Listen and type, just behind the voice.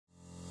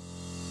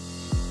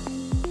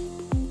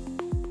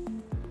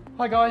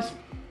Hi guys,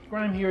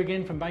 Graham here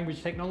again from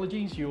Bainbridge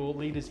Technologies, your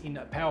leaders in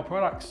power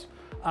products.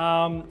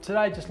 Today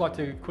I'd just like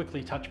to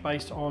quickly touch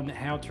base on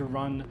how to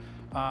run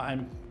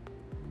and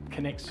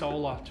connect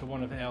solar to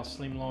one of our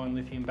slimline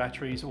lithium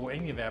batteries, or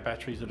any of our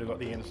batteries that have got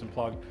the Anderson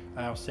plug.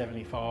 Our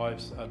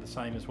 75s are the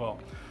same as well.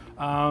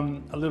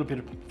 A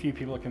few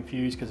people are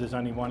confused because there's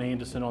only one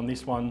Anderson on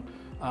this one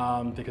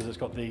because it's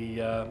got the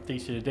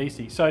DC to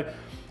DC. So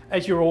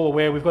as you're all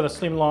aware, we've got a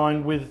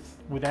slimline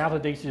without a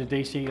DC to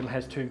DC. It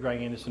has two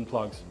grey Anderson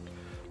plugs.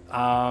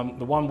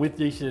 The one with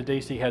DC to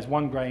DC has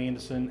one grey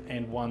Anderson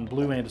and one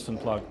blue Anderson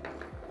plug.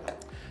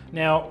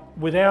 Now,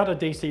 without a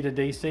DC to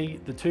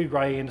DC, the two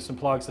grey Anderson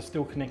plugs are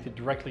still connected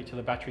directly to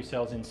the battery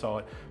cells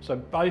inside. So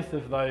both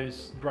of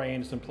those grey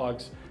Anderson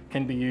plugs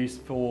can be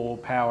used for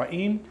power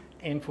in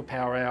and for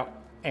power out,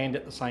 and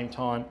at the same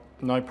time,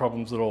 no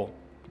problems at all.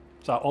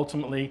 So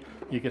ultimately,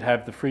 you could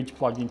have the fridge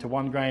plugged into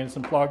one grey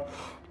Anderson plug,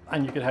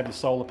 and you could have your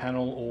solar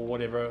panel or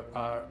whatever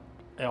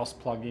else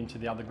plugged into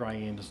the other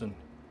grey Anderson.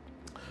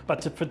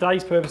 But for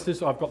today's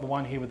purposes, I've got the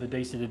one here with the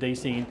DC to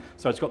DC in,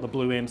 so it's got the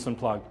blue Anderson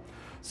plug.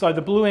 So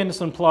the blue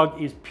Anderson plug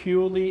is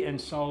purely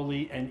and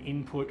solely an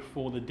input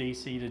for the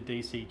DC to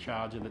DC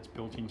charger that's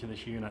built into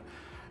this unit.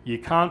 You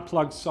can't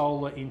plug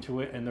solar into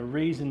it, and the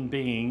reason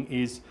being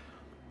is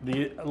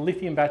the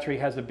lithium battery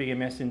has a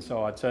BMS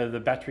inside, so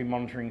the battery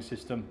monitoring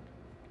system,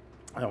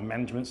 or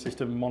management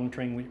system,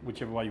 monitoring,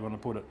 whichever way you want to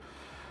put it.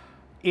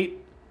 It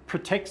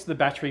protects the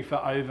battery for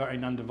over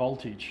and under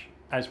voltage,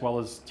 as well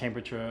as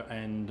temperature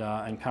and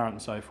current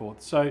and so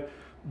forth. So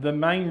the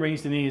main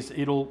reason is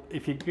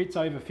if it gets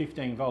over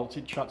 15 volts,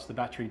 it shuts the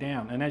battery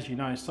down. And as you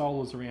know,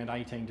 solar's around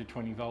 18 to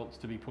 20 volts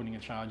to be putting a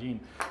charge in.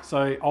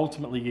 So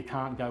ultimately you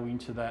can't go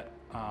into that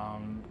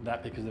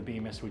because the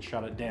BMS would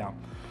shut it down.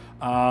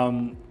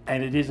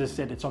 And it is, as I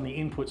said, it's on the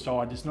input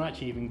side. It's not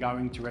actually even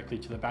going directly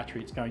to the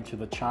battery, it's going to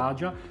the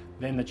charger.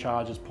 Then the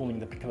charger's pulling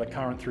the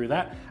current through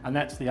that. And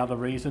that's the other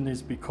reason,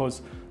 is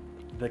because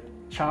the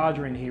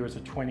charger in here is a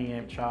 20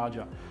 amp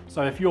charger.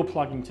 So if you're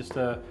plugging just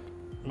a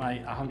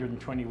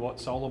 120 watt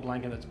solar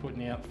blanket that's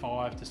putting out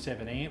 5 to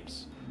 7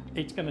 amps,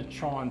 it's going to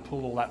try and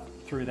pull all that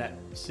through that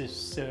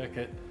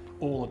circuit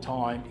all the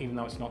time, even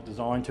though it's not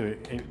designed to,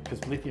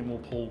 because lithium will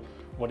pull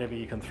whatever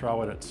you can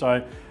throw at it.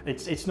 So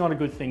it's not a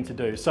good thing to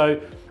do. So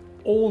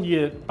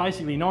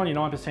basically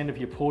 99% of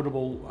your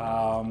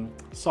portable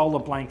solar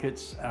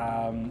blankets,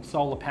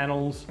 solar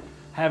panels,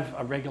 have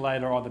a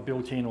regulator either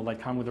built in or they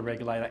come with a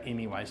regulator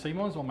anyway. So you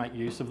might as well make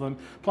use of them.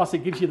 Plus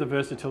it gives you the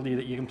versatility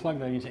that you can plug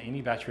that into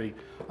any battery.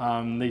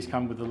 These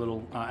come with the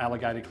little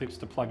alligator clips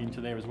to plug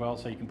into there as well,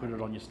 so you can put it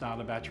on your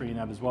starter battery and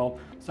that as well.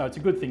 So it's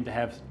a good thing to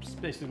have,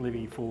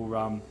 specifically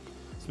for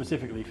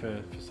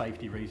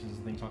safety reasons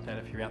and things like that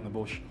if you're out in the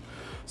bush.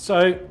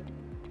 So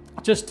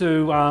just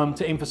to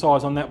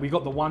emphasise on that, we've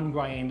got the one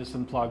grey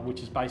Anderson plug,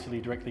 which is basically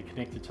directly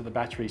connected to the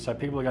battery. So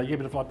people go, yeah,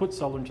 but if I put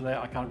solar into that,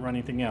 I can't run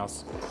anything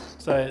else.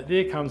 So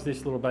there comes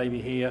this little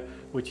baby here,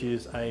 which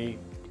is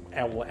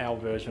our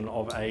version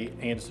of a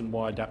Anderson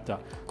Y adapter.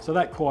 So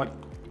that quite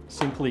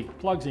simply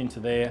plugs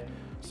into there.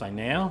 So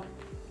now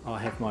I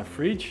have my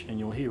fridge, and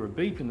you'll hear a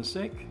beep in a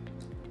sec.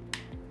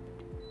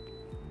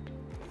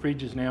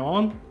 Fridge is now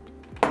on.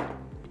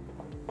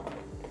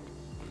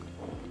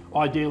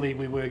 Ideally,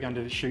 we were going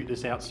to shoot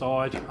this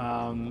outside,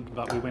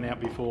 but we went out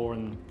before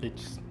and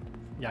it's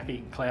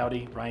yucky,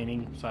 cloudy,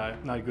 raining, so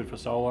no good for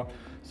solar.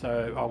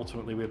 So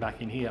ultimately we're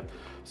back in here.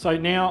 So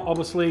now,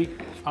 obviously,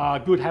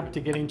 a good habit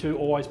to get into,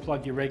 always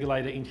plug your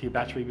regulator into your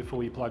battery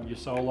before you plug your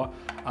solar.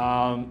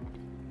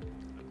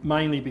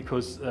 Mainly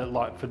because,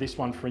 like for this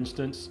one for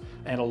instance,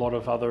 and a lot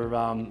of other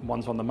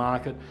ones on the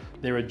market,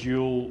 they're a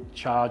dual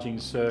charging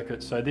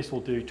circuit. So this will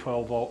do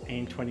 12 volt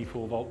and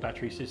 24 volt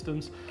battery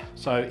systems.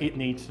 So it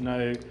needs to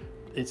know,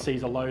 it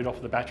sees a load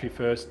off the battery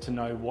first to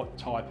know what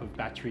type of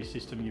battery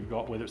system you've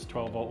got, whether it's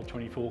 12 volt or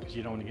 24, because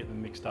you don't want to get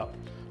them mixed up,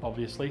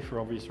 obviously, for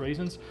obvious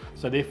reasons.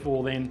 So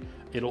therefore then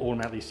it'll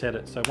automatically set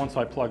it. So once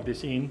I plug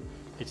this in,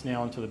 it's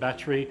now onto the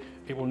battery.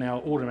 It will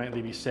now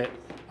automatically be set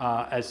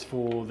as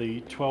for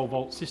the 12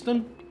 volt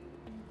system,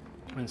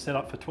 and set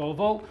up for 12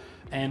 volt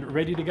and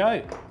ready to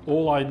go.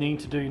 All I need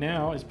to do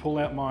now is pull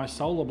out my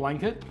solar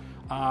blanket.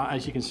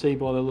 As you can see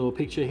by the little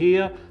picture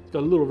here, it's got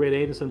a little red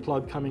Anderson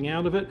plug coming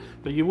out of it,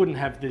 but you wouldn't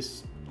have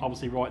this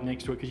obviously right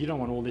next to it because you don't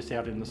want all this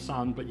out in the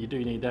sun, but you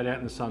do need that out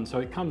in the sun. So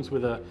it comes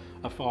with a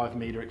 5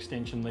 meter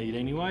extension lead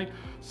anyway.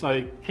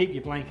 So keep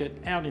your blanket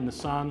out in the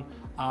sun,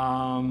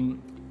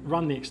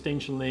 run the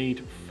extension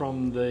lead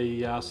from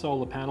the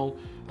solar panel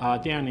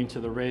down into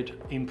the red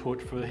input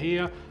for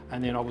here,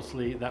 and then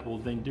obviously that will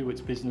then do its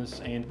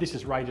business. And this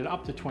is rated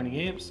up to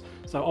 20 amps,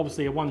 so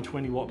obviously a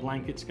 120 watt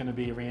blanket's going to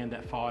be around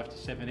that 5 to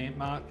 7 amp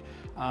mark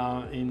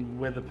in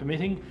weather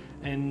permitting,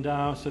 and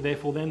so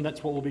therefore then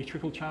that's what will be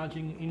trickle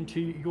charging into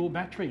your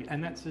battery,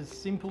 and that's as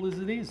simple as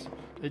it is.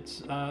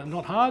 It's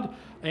not hard.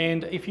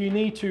 And if you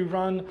need to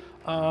run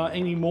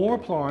any more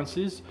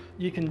appliances,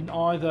 you can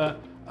either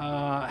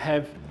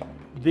have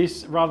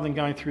this, rather than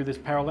going through this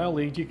parallel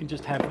lead, you can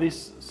just have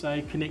this,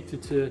 say,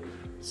 connected to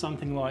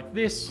something like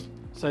this,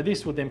 So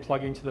this would then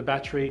plug into the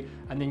battery,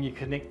 and then you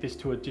connect this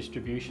to a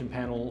distribution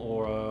panel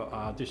or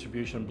a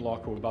distribution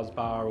block or a bus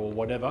bar or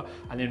whatever,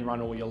 and then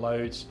run all your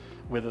loads,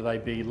 whether they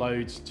be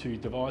loads to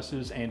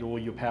devices and or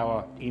your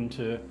power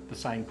into the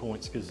same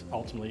points, because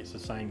ultimately it's the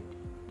same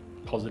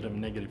positive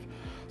and negative.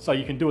 So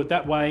you can do it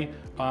that way,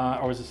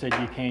 or as I said,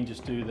 you can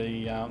just do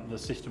the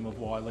system of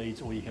wire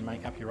leads, or you can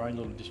make up your own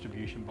little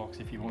distribution box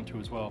if you want to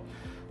as well.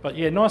 But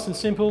yeah, nice and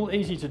simple,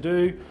 easy to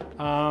do.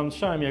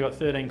 Showing me I've got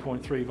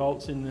 13.3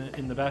 volts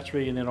in the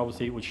battery, and then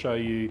obviously it would show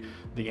you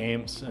the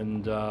amps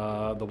and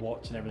the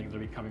watts and everything that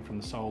will be coming from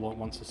the solar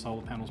once the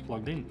solar panel's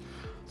plugged in.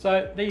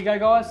 So there you go,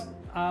 guys.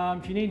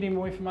 If you need any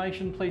more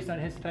information, please don't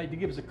hesitate to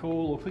give us a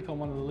call or click on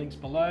one of the links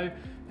below.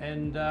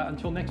 And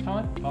until next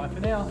time, bye for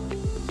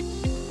now.